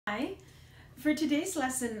Hi. For today's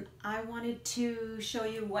lesson, I wanted to show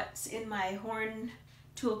you what's in my horn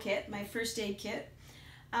toolkit, my first aid kit.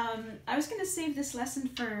 I was going to save this lesson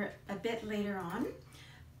for a bit later on,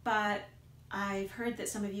 but I've heard that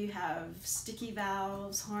some of you have sticky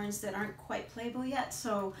valves, horns that aren't quite playable yet,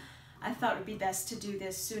 so I thought it would be best to do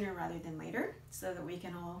this sooner rather than later so that we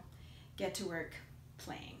can all get to work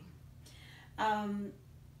playing.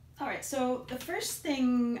 Alright, so the first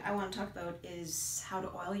thing I want to talk about is how to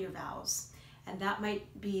oil your valves. And that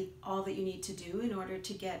might be all that you need to do in order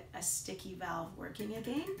to get a sticky valve working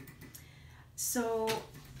again. So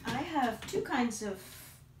I have two kinds of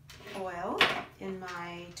oil in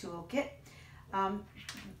my toolkit.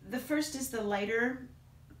 The first is the lighter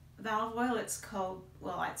valve oil. It's called,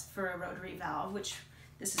 well, it's for a rotary valve, which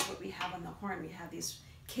this is what we have on the horn. We have these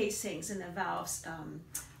casings and the valves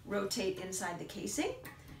rotate inside the casing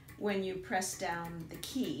when you press down the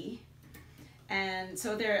key. And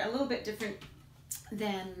so they're a little bit different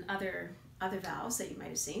than other valves that you might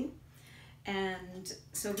have seen. And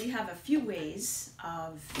so we have a few ways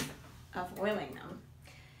of oiling them.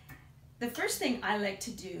 The first thing I like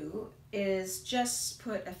to do is just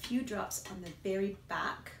put a few drops on the very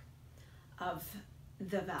back of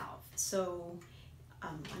the valve. So I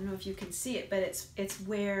don't know if you can see it, but it's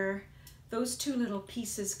where those two little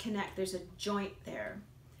pieces connect. There's a joint there.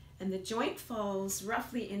 And the joint falls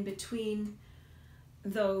roughly in between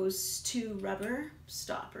those two rubber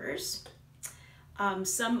stoppers.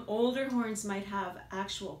 Some older horns might have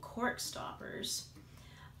actual cork stoppers,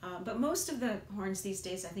 but most of the horns these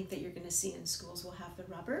days I think that you're going to see in schools will have the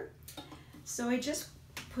rubber. So I just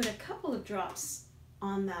put a couple of drops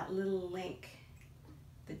on that little link,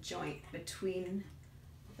 the joint between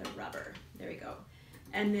the rubber. There we go.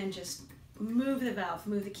 And then just move the valve,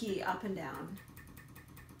 move the key up and down.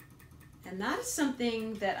 And that is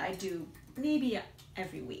something that I do maybe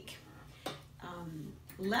every week.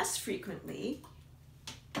 Less frequently,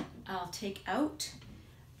 I'll take out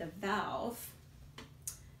the valve,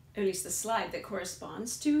 or at least the slide that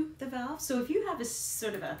corresponds to the valve. So if you have a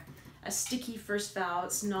sort of a sticky first valve,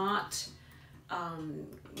 it's not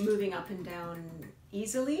moving up and down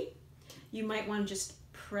easily, you might want to just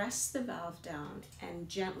press the valve down and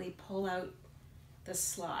gently pull out the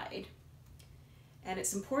slide. And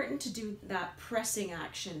it's important to do that pressing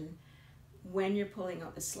action when you're pulling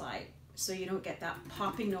out the slide so you don't get that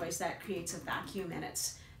popping noise that creates a vacuum, and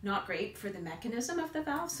it's not great for the mechanism of the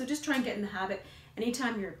valve. So just try and get in the habit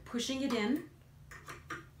anytime you're pushing it in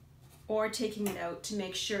or taking it out to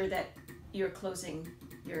make sure that you're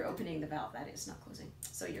opening the valve, that is, not closing.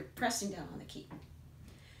 So you're pressing down on the key.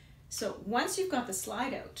 So once you've got the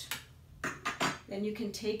slide out, then you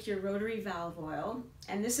can take your rotary valve oil,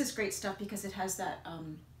 and this is great stuff because it has that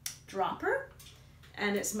dropper,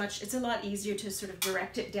 and it's a lot easier to sort of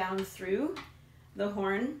direct it down through the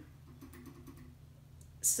horn.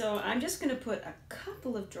 So I'm just going to put a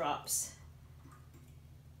couple of drops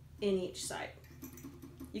in each side.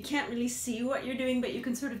 You can't really see what you're doing, but you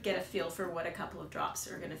can sort of get a feel for what a couple of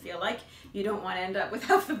drops are going to feel like. You don't want to end up with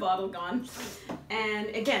half the bottle gone. And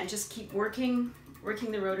again, just keep working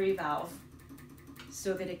the rotary valve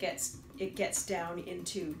so that it gets down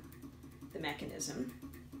into the mechanism.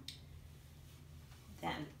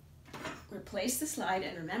 Then replace the slide,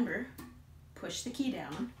 and remember, push the key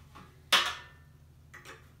down,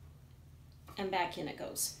 and back in it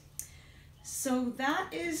goes. So that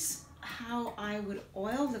is how I would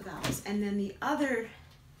oil the valves. And then the other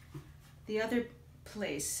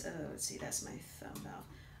place, let's see, that's my thumb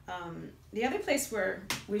valve. The other place where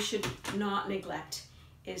we should not neglect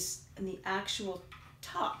is in the actual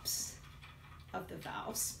tops of the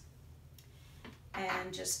valves,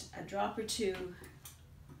 and just a drop or two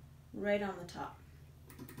right on the top.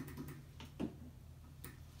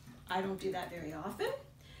 I don't do that very often,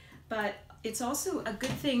 but it's also a good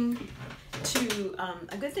thing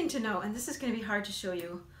to know, and this is going to be hard to show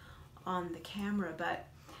you on the camera, but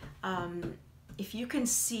if you can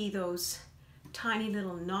see those tiny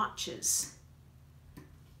little notches,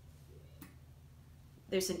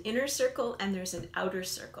 there's an inner circle and there's an outer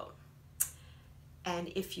circle.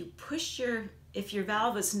 And if your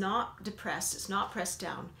valve is not depressed, it's not pressed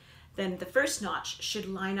down, then the first notch should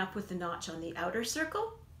line up with the notch on the outer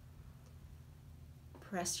circle.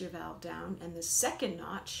 Press your valve down, and the second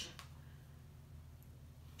notch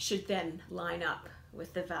should then line up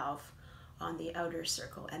with the valve on the outer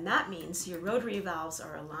circle. And that means your rotary valves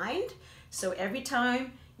are aligned, so every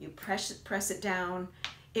time you press it down,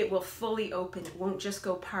 it will fully open. It won't just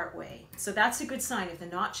go part way. So that's a good sign if the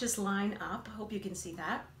notches line up. I hope you can see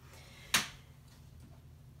that.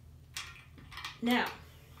 Now,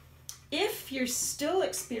 If you're still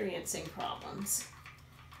experiencing problems,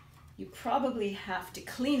 you probably have to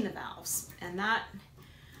clean the valves, and that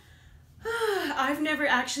I've never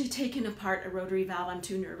actually taken apart a rotary valve. I'm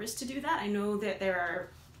too nervous to do that. I know that there are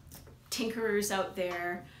tinkerers out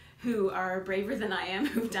there who are braver than I am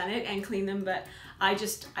who've done it and cleaned them, but I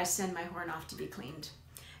send my horn off to be cleaned,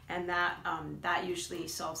 and that usually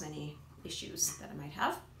solves any issues that I might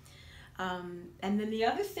have. And then the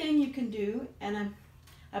other thing you can do, and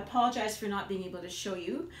I apologize for not being able to show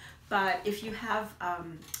you, but if you have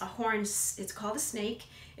a horn, it's called a snake.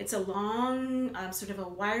 It's a long, sort of a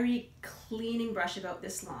wiry cleaning brush about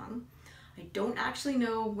this long. I don't actually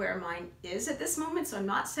know where mine is at this moment, so I'm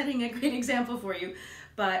not setting a great example for you,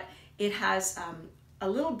 but it has a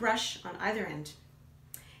little brush on either end,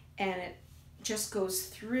 and it just goes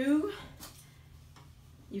through.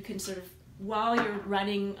 You can sort of, while you're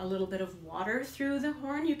running a little bit of water through the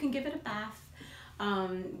horn, you can give it a bath.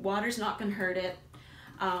 Water's not going to hurt it.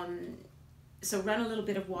 So run a little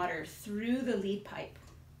bit of water through the lead pipe,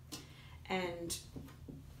 and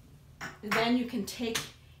then you can take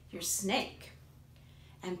your snake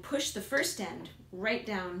and push the first end right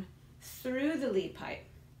down through the lead pipe,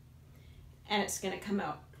 and it's going to come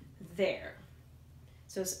out there.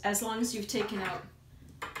 So as long as you've taken out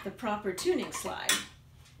the proper tuning slide,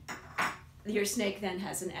 your snake then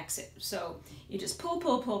has an exit. So you just pull,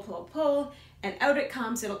 pull, pull, pull, pull, and out it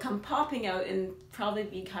comes. It'll come popping out and probably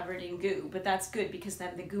be covered in goo, but that's good because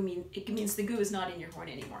then it means the goo is not in your horn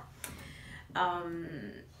anymore.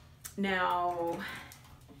 Now,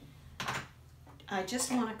 I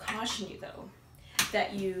just want to caution you though,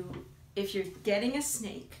 that if you're getting a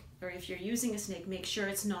snake, or if you're using a snake, make sure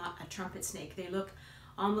it's not a trumpet snake. They look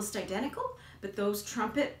almost identical, but those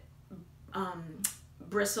trumpet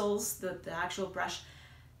bristles, the actual brush,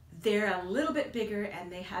 they're a little bit bigger,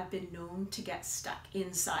 and they have been known to get stuck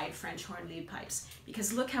inside French horn lead pipes,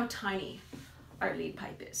 because look how tiny our lead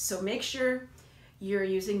pipe is. So make sure you're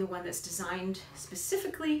using the one that's designed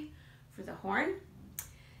specifically for the horn,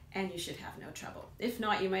 and you should have no trouble. If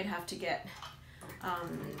not, you might have to get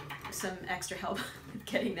some extra help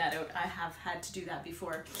getting that out. I have had to do that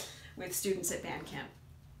before with students at band camp.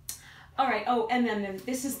 All right, oh, and then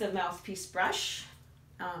this is the mouthpiece brush.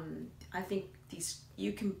 I think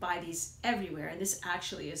you can buy these everywhere, and this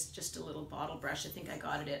actually is just a little bottle brush. I think I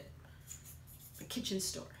got it at a kitchen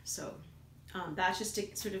store. So that's just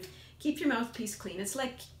to sort of keep your mouthpiece clean. It's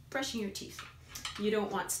like brushing your teeth. You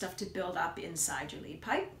don't want stuff to build up inside your lead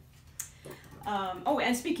pipe. Oh,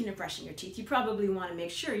 and speaking of brushing your teeth, you probably want to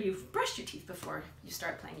make sure you've brushed your teeth before you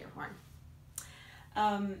start playing your horn.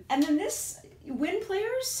 And then wind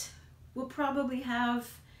players will probably have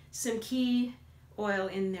some key oil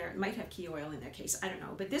in there. It might have key oil in their case, I don't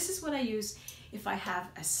know. But this is what I use if I have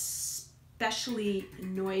a especially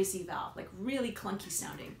noisy valve, like really clunky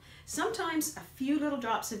sounding. Sometimes a few little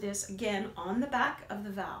drops of this, again, on the back of the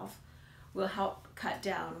valve, will help cut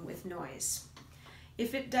down with noise.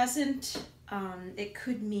 If it doesn't, it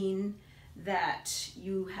could mean that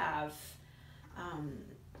you have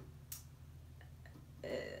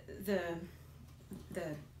the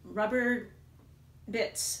rubber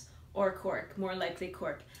bits or cork, more likely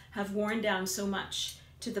cork, have worn down so much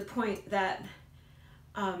to the point that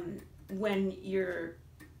when you're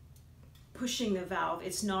pushing the valve,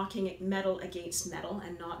 it's knocking metal against metal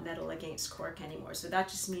and not metal against cork anymore. So that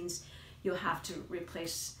just means you'll have to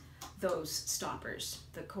replace those stoppers,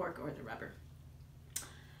 the cork or the rubber.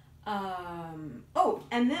 Oh,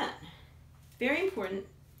 and then, very important,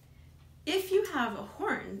 if you have a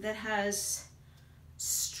horn that has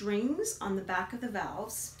strings on the back of the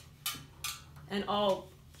valves, and all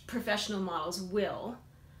professional models will,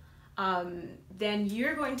 then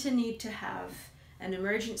you're going to need to have an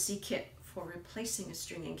emergency kit for replacing a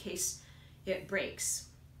string in case it breaks.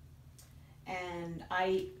 And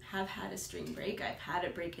I have had a string break. I've had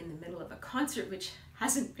it break in the middle of a concert, which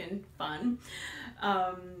hasn't been fun.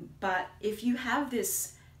 But if you have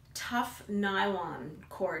this tough nylon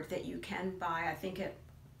cord that you can buy, I think at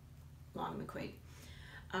Long McQuaid,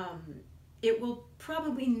 it will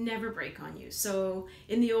probably never break on you. So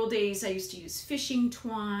in the old days, I used to use fishing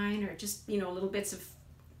twine or just, little bits of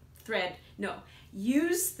thread. No,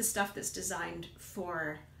 use the stuff that's designed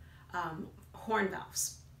for horn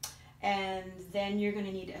valves. And then you're going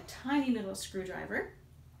to need a tiny little screwdriver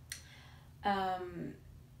and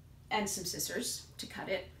some scissors to cut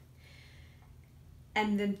it.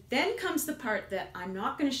 And then comes the part that I'm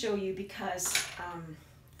not going to show you because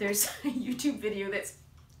there's a YouTube video that's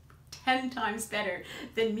 10 times better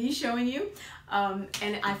than me showing you.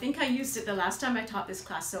 And I think I used it the last time I taught this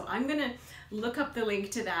class, so I'm going to look up the link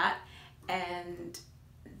to that, and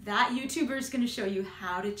that YouTuber is going to show you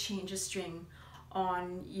how to change a string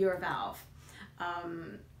on your valve. I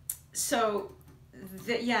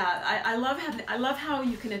love how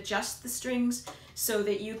you can adjust the strings so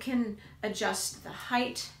that you can adjust the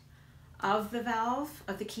height of the valve,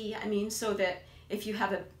 of the key, I mean, so that if you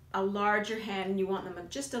have a larger hand and you want them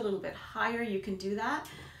just a little bit higher, you can do that.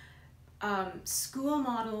 School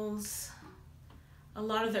models, a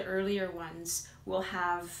lot of the earlier ones will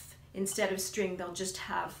have, instead of string, they'll just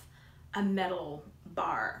have a metal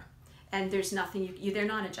bar, and there's nothing, they're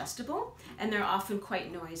not adjustable, and they're often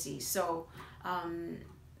quite noisy. So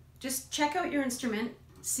just check out your instrument,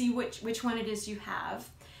 see which one it is you have,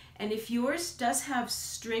 and if yours does have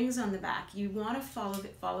strings on the back, you want to follow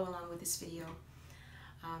along with this video.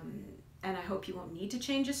 And I hope you won't need to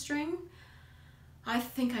change a string. I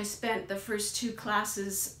think I spent the first 2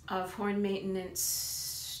 classes of horn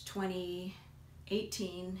maintenance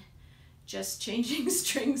 2018 just changing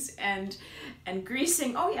strings and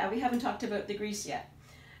greasing. Oh yeah, we haven't talked about the grease yet.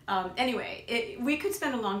 Anyway, we could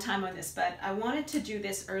spend a long time on this, but I wanted to do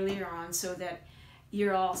this earlier on so that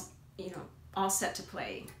you're all, all set to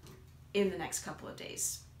play in the next couple of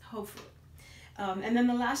days, hopefully. And then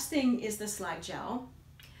the last thing is the slide gel.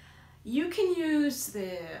 You can use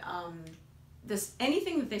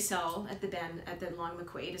anything that they sell at the Long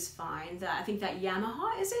McQuaid is fine. I think that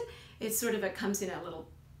Yamaha, is it? It's sort of, it comes in a little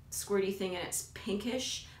squirty thing and it's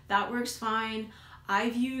pinkish. That works fine.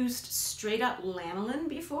 I've used straight up lanolin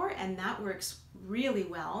before and that works really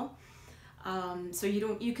well. So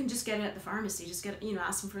you can just get it at the pharmacy. Just get,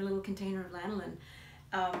 ask them for a little container of lanolin.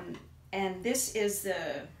 And this is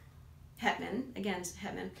the Hetman, again, it's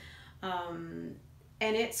Hetman.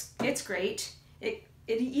 And it's great. It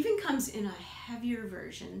even comes in a heavier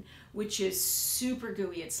version, which is super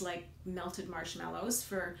gooey. It's like melted marshmallows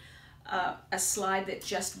for a slide that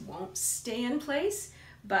just won't stay in place.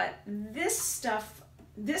 But this stuff,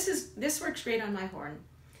 this works great on my horn.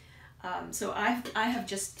 So I have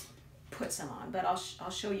just put some on, but I'll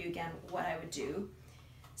show you again what I would do.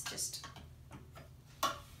 It's just,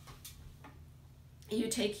 you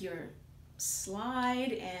take your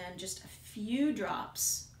slide and just a few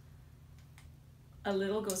drops. A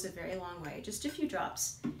little goes a very long way, just a few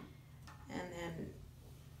drops, and then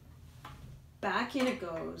back in it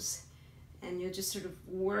goes, and you'll just sort of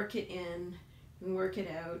work it in and work it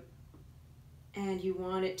out, and you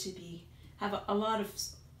want it to have a lot of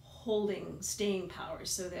staying power,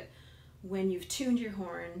 so that when you've tuned your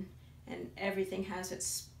horn and everything has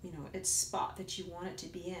its its spot that you want it to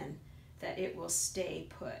be in, that it will stay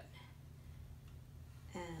put.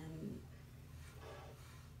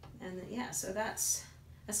 And yeah, so that's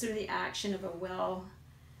sort of the action of a well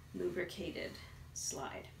lubricated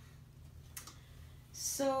slide.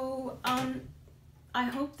 So I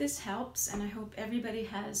hope this helps, and I hope everybody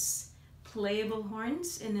has playable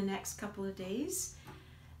horns in the next couple of days,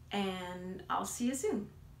 and I'll see you soon.